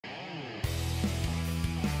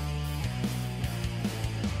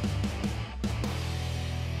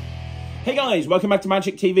Hey guys, welcome back to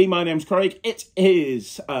Magic TV. My name's Craig. It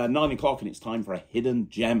is 9 o'clock and it's time for a Hidden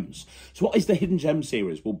Gems. So what is the Hidden Gems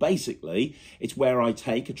series? Well, basically, it's where I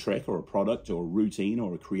take a trick or a product or a routine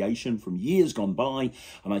or a creation from years gone by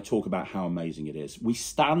and I talk about how amazing it is. We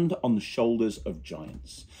stand on the shoulders of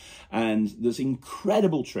giants. And there's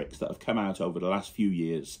incredible tricks that have come out over the last few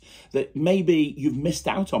years that maybe you've missed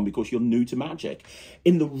out on because you're new to magic.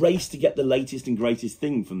 In the race to get the latest and greatest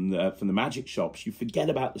thing from the magic shops, you forget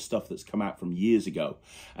about the stuff that's come out from years ago.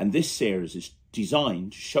 And this series is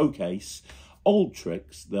designed to showcase old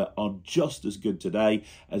tricks that are just as good today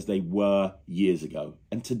as they were years ago.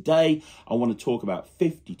 And today I want to talk about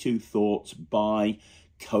 52 Thoughts by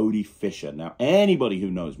Cody Fisher. Now, anybody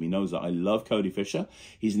who knows me knows that I love Cody Fisher.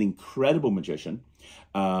 He's an incredible magician,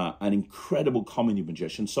 an incredible comedy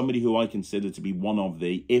magician, somebody who I consider to be one of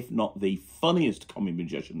the, if not the funniest comedy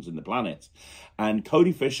magicians in the planet. And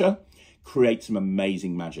Cody Fisher creates some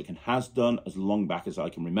amazing magic and has done as long back as I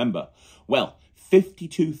can remember. Well,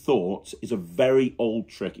 52 Thoughts is a very old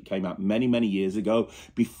trick. It came out many, many years ago,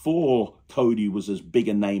 before Cody was as big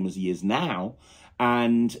a name as he is now.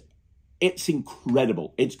 And it's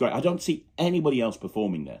incredible. It's great. I don't see anybody else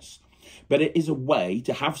performing this, but it is a way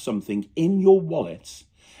to have something in your wallet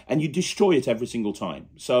and you destroy it every single time.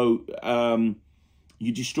 So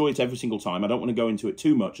you destroy it every single time. I don't want to go into it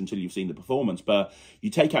too much until you've seen the performance, but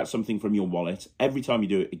you take out something from your wallet. Every time you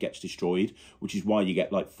do it, it gets destroyed, which is why you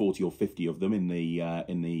get like 40 or 50 of them in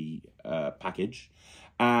the package.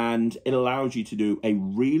 And it allows you to do a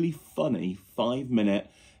really funny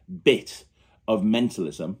 5-minute bit of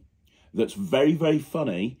mentalism that's very, very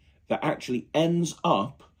funny, that actually ends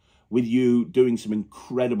up with you doing some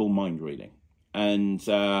incredible mind reading. And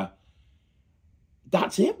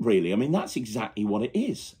that's it, really. I mean, that's exactly what it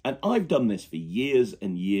is. And I've done this for years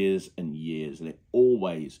and years and years, and it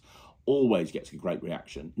always gets a great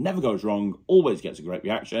reaction. Never goes wrong, always gets a great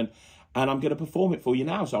reaction. And I'm going to perform it for you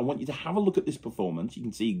now. So I want you to have a look at this performance. You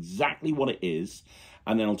can see exactly what it is,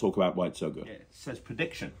 and then I'll talk about why it's so good. It says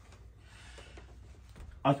prediction.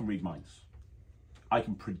 I can read minds. I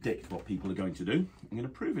can predict what people are going to do. I'm going to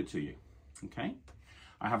prove it to you. Okay?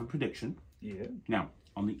 I have a prediction. Yeah. Now,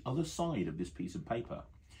 on the other side of this piece of paper,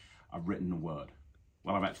 I've written a word.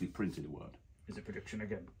 Well, I've actually printed a word. Is it prediction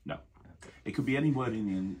again? No. Okay. It could be any word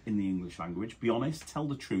in the English language. Be honest. Tell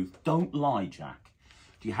the truth. Don't lie, Jack.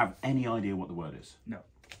 Do you have any idea what the word is? No.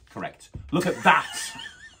 Correct. Look at that.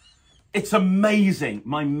 It's amazing.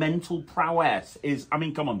 My mental prowess is... I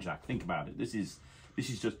mean, come on, Jack. Think about it. This is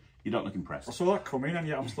just, you don't look impressed. I saw that coming and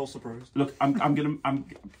yet I'm still surprised. Look, I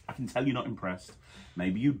can tell you're not impressed.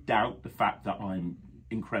 Maybe you doubt the fact that I'm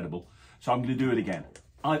incredible. So I'm going to do it again.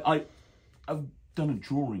 I've done a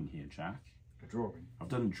drawing here, Jack. A drawing? I've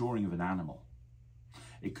done a drawing of an animal.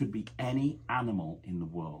 It could be any animal in the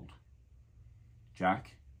world.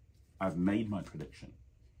 Jack, I've made my prediction.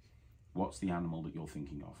 What's the animal that you're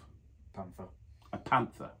thinking of? Panther. A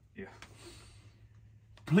panther? Yeah.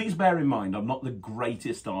 Please bear in mind, I'm not the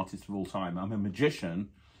greatest artist of all time. I'm a magician,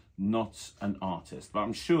 not an artist. But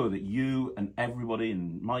I'm sure that you and everybody,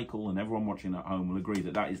 and Michael and everyone watching at home will agree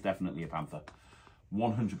that that is definitely a panther.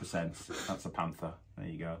 100%. That's a panther. There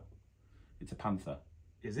you go. It's a panther.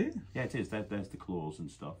 Is it? Yeah, it is. There's the claws and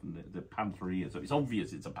stuff, and the panther ears. It's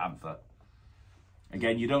obvious it's a panther.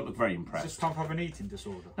 Again, you don't look very impressed. Does this Tom have an eating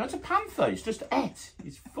disorder? No, it's a panther. It's just it.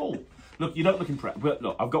 It's full. Look, you don't look impressed. But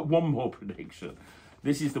look, I've got one more prediction.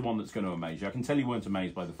 This is the one that's going to amaze you. I can tell you weren't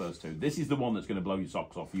amazed by the first two. This is the one that's going to blow your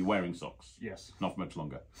socks off. Are you wearing socks? Yes. Not for much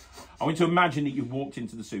longer. I want you to imagine that you've walked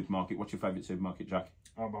into the supermarket. What's your favourite supermarket, Jack?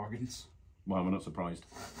 Bargains. Well, we're not surprised.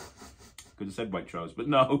 Could have said Waitrose, but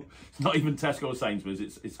no. It's not even Tesco or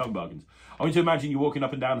Sainsbury's. It's Home Bargains. I want you to imagine you're walking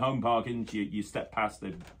up and down Home Bargains. You step past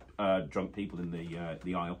the drunk people in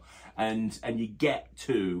the aisle, and you get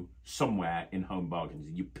to somewhere in Home Bargains,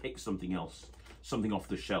 and you pick something else. Something off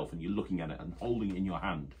the shelf, and you're looking at it and holding it in your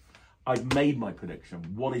hand. I've made my prediction.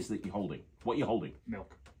 What is that you're holding? What are you holding?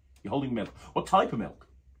 Milk. You're holding milk. What type of milk?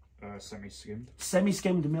 Semi-skimmed.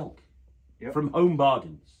 Semi-skimmed milk. Yep. From Home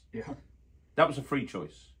Bargains. Yeah. That was a free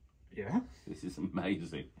choice. Yeah. This is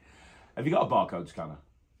amazing. Have you got a barcode scanner?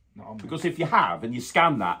 Not on Because if you have and you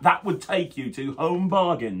scan that, that would take you to Home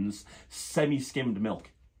Bargains semi-skimmed milk.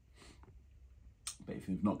 But if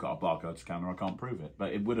you've not got a barcode scanner, I can't prove it.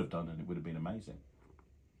 But it would have done, and it would have been amazing.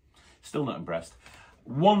 Still not impressed.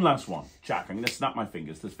 One last one. Jack, I'm going to snap my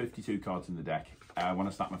fingers. There's 52 cards in the deck. When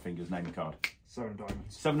I snap my fingers, name a card. 7 of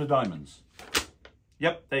diamonds. 7 of diamonds.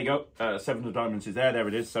 Yep, there you go. 7 of diamonds is there. There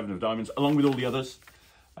it is, 7 of diamonds. Along with all the others.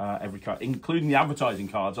 Every card, including the advertising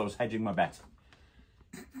cards, I was hedging my bet.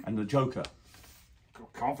 And the Joker.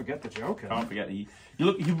 Can't forget the Joker. Can't forget you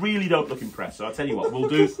really don't look impressed. So I'll tell you what,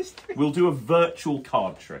 we'll do a virtual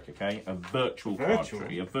card trick, okay? A virtual card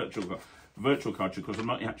trick. A virtual card trick, because I'm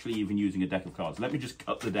not actually even using a deck of cards. Let me just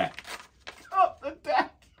cut the deck. Cut the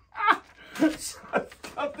deck!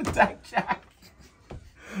 Cut the deck, Jack.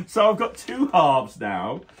 So I've got two halves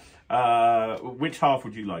now. Which half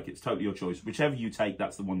would you like? It's totally your choice. Whichever you take,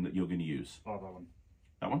 that's the one that you're going to use. Oh, that one.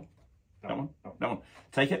 That one? That one? Oh. That one.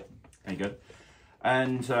 Take it. There you go.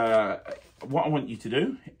 And what I want you to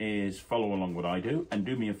do is follow along what I do and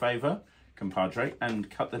do me a favour, compadre, and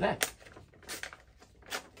cut the deck.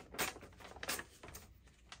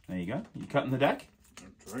 There you go. You cutting the deck?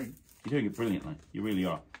 I'm trying. You're doing it brilliantly. You really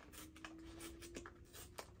are.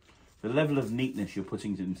 The level of neatness you're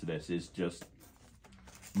putting into this is just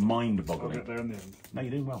mind-boggling. I'll get there in the end. No,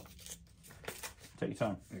 you're doing well. Take your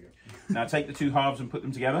time. There you go. Now take the two halves and put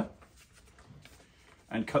them together.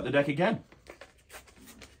 And cut the deck again.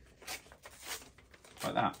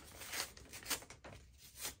 Like that.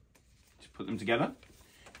 Just put them together.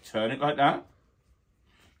 Turn it like that.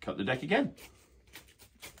 Cut the deck again.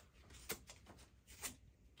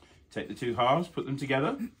 Take the two halves, put them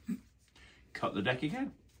together. Cut the deck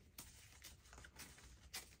again.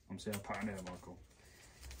 I'm seeing a pattern here, Michael.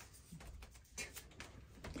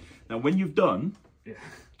 Now when you've done, Yeah.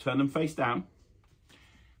 turn them face down.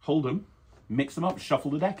 Hold them. Mix them up.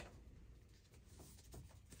 Shuffle the deck.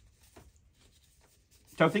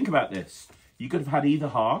 So think about this. You could have had either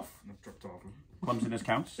half. I've dropped off. Clumsiness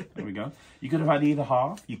counts. There we go. You could have had either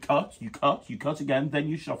half. You cut, you cut, you cut again, then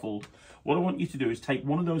you shuffled. What I want you to do is take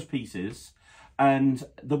one of those pieces, and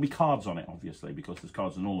there'll be cards on it, obviously, because there's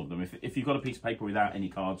cards on all of them. If you've got a piece of paper without any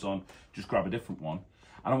cards on, just grab a different one.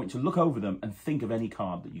 And I want you to look over them and think of any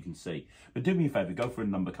card that you can see. But do me a favour, go for a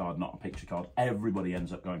number card, not a picture card. Everybody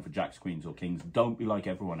ends up going for jacks, queens, or kings. Don't be like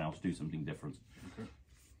everyone else. Do something different. Okay.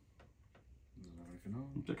 Is there anything else?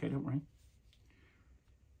 It's okay, don't worry.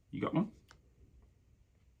 You got one?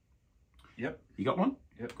 Yep. You got one?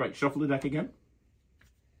 Yep. Great. Shuffle the deck again.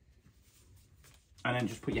 And then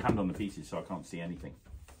just put your hand on the pieces so I can't see anything.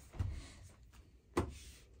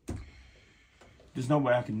 There's no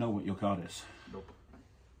way I can know what your card is. Nope.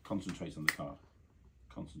 Concentrate on the card.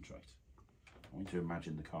 Concentrate. I want you to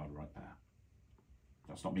imagine the card right there.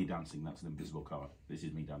 That's not me dancing, that's an invisible card. This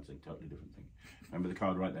is me dancing, totally different thing. Remember the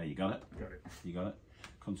card right there, you got it? Got it. You got it?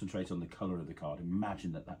 Concentrate on the colour of the card.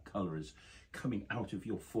 Imagine that that colour is coming out of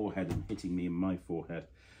your forehead and hitting me in my forehead.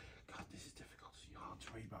 God, this is difficult. It's hard to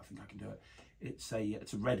read, but I think I can do it. It's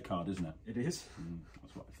a red card, isn't it? It is.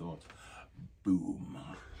 That's what I thought. Boom.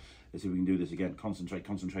 Let's see if we can do this again.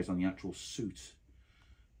 Concentrate on the actual suit.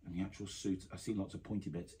 And the actual suit, I see lots of pointy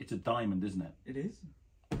bits. It's a diamond, isn't it? It is.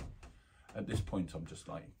 At this point, I'm just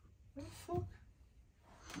like... What the fuck?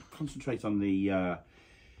 Concentrate on the...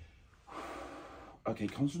 Okay,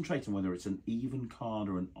 concentrate on whether it's an even card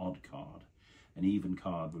or an odd card. An even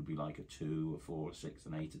card would be like a 2, a 4, a 6,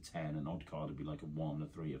 an 8, a 10. An odd card would be like a 1, a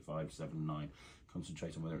 3, a 5, 7, 9.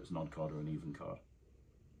 Concentrate on whether it's an odd card or an even card.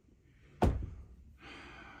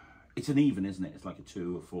 It's an even, isn't it? It's like a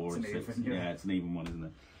 2, a 4, a 6. Even, yeah. Yeah, it's an even one, isn't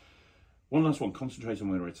it? One last one. Concentrate on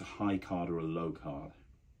whether it's a high card or a low card.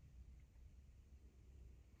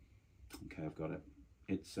 Okay, I've got it.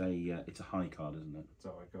 It's a high card, isn't it?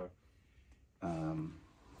 That's how I go.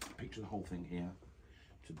 Picture the whole thing here.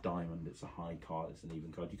 It's a diamond, it's a high card, it's an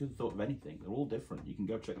even card. You could have thought of anything. They're all different. You can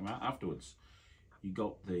go check them out afterwards. You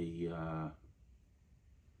got the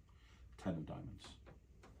 10 of diamonds.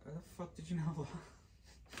 How the fuck did you know that?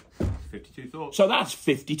 52 thoughts. So that's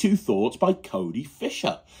 52 thoughts by Cody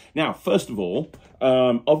Fisher. Now, first of all,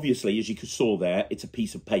 obviously, as you saw there, it's a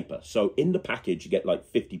piece of paper. So in the package, you get like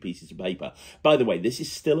 50 pieces of paper. By the way, this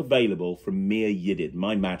is still available from Mir Yidid,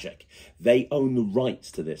 My Magic. They own the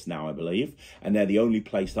rights to this now, I believe. And they're the only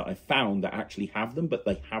place that I found that actually have them, but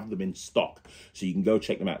they have them in stock. So you can go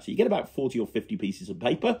check them out. So you get about 40 or 50 pieces of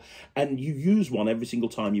paper, and you use one every single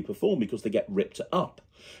time you perform because they get ripped up.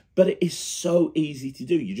 But it is so easy to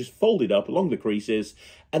do. You just fold it up along the creases.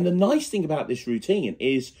 And the nice thing about this routine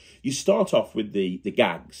is you start off with the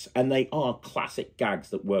gags, and they are classic gags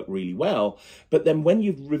that work really well. But then when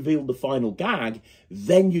you've revealed the final gag,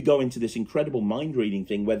 then you go into this incredible mind-reading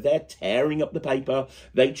thing where they're tearing up the paper.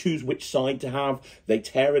 They choose which side to have. They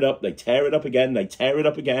tear it up again. They tear it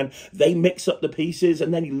up again. They mix up the pieces,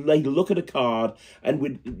 and then they look at a card,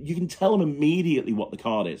 and you can tell them immediately what the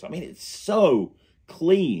card is. I mean, it's so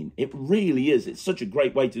clean. It really is. It's such a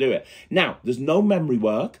great way to do it. Now, there's no memory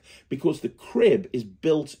work because the crib is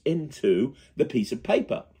built into the piece of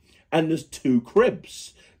paper. And there's 2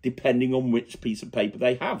 cribs. depending on which piece of paper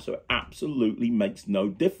they have. So it absolutely makes no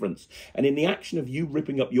difference. And in the action of you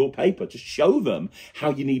ripping up your paper to show them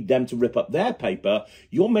how you need them to rip up their paper,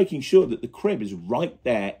 you're making sure that the crib is right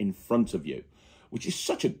there in front of you, which is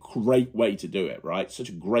such a great way to do it, right? Such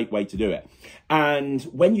a great way to do it. And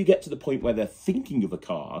when you get to the point where they're thinking of a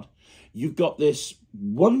card, you've got this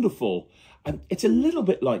wonderful, and it's a little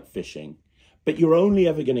bit like fishing, but you're only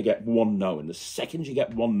ever going to get one no. And the second you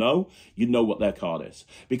get one no, you know what their card is.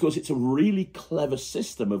 Because it's a really clever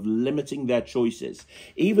system of limiting their choices.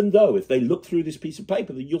 Even though if they look through this piece of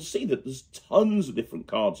paper, you'll see that there's tons of different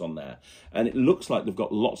cards on there. And it looks like they've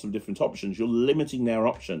got lots of different options. You're limiting their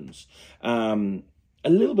options. A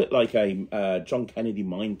little bit like a John Kennedy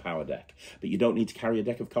Mind Power deck, but you don't need to carry a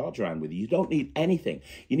deck of cards around with you. You don't need anything.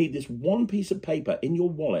 You need this one piece of paper in your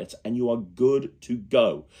wallet and you are good to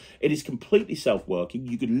go. It is completely self-working.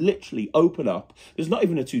 You could literally open up. There's not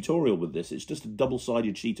even a tutorial with this. It's just a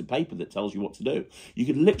double-sided sheet of paper that tells you what to do. You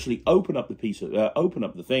could literally open up the piece of, open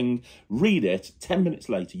up the thing, read it. 10 minutes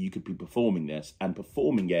later, you could be performing this and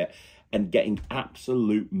performing it and getting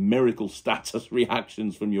absolute miracle status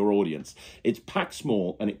reactions from your audience. It's packed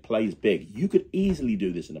small and it plays big. You could easily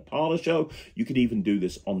do this in a parlor show. You could even do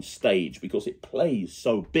this on stage because it plays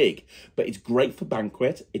so big. But it's great for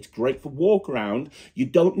banquet. It's great for walk around. You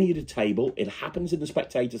don't need a table. It happens in the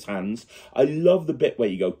spectator's hands. I love the bit where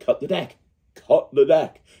you go, cut the deck. Cut the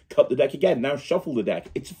deck. Cut the deck again. Now shuffle the deck.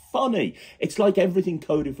 It's funny. It's like everything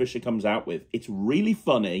Cody Fisher comes out with. It's really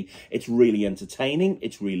funny. It's really entertaining.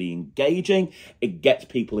 It's really engaging. It gets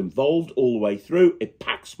people involved all the way through. It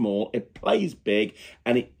packs small. It plays big.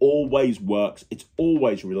 And it always works. It's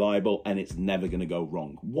always reliable. And it's never going to go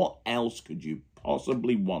wrong. What else could you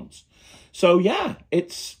possibly want? So yeah,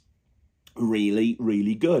 it's really,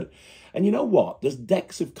 really good. And you know what? There's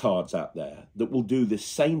decks of cards out there that will do this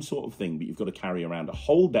same sort of thing, but you've got to carry around a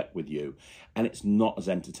whole deck with you, and it's not as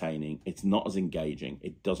entertaining. It's not as engaging.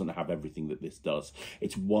 It doesn't have everything that this does.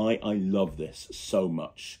 It's why I love this so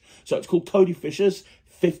much. So it's called Cody Fisher's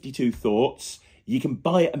 52 Thoughts. You can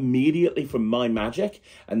buy it immediately from My Magic,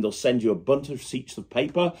 and they'll send you a bunch of sheets of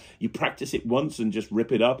paper. You practice it once and just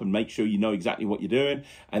rip it up and make sure you know exactly what you're doing,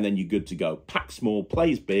 and then you're good to go. Pack small,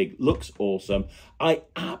 plays big, looks awesome. I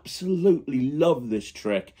absolutely love this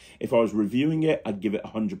trick. If I was reviewing it, I'd give it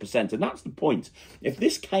 100%, and that's the point. If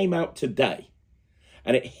this came out today,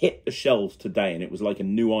 and it hit the shelves today, and it was like a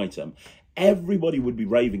new item, everybody would be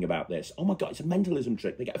raving about this. Oh my God, it's a mentalism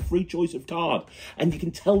trick. They get a free choice of card and you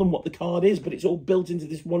can tell them what the card is, but it's all built into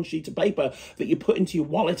this one sheet of paper that you put into your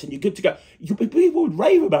wallet and you're good to go. People would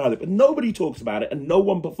rave about it, but nobody talks about it and no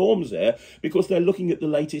one performs it because they're looking at the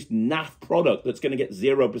latest naff product that's going to get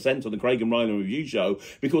 0% on the Craig and Ryan Review Show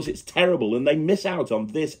because it's terrible, and they miss out on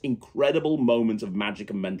this incredible moment of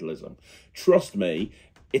magic and mentalism. Trust me,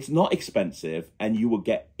 it's not expensive and you will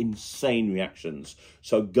get insane reactions.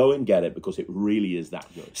 So go and get it because it really is that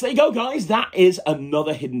good. So there you go, guys. That is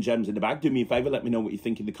another Hidden Gems in the Bag. Do me a favor. Let me know what you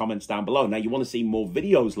think in the comments down below. Now, you want to see more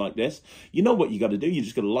videos like this, you know what you got to do. You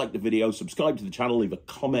just got to like the video, subscribe to the channel, leave a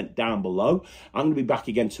comment down below. I'm going to be back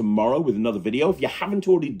again tomorrow with another video. If you haven't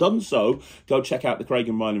already done so, go check out the Craig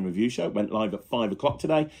and Ryan Review Show. It went live at 5 o'clock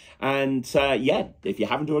today. And yeah, if you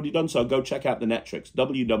haven't already done so, go check out the Netrix,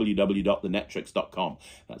 www.thenetrix.com.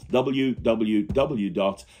 That's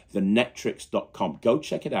www.thenetrix.com. Go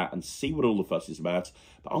check it out and see what all the fuss is about.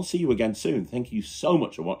 But I'll see you again soon. Thank you so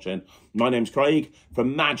much for watching. My name's Craig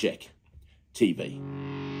from Magic TV.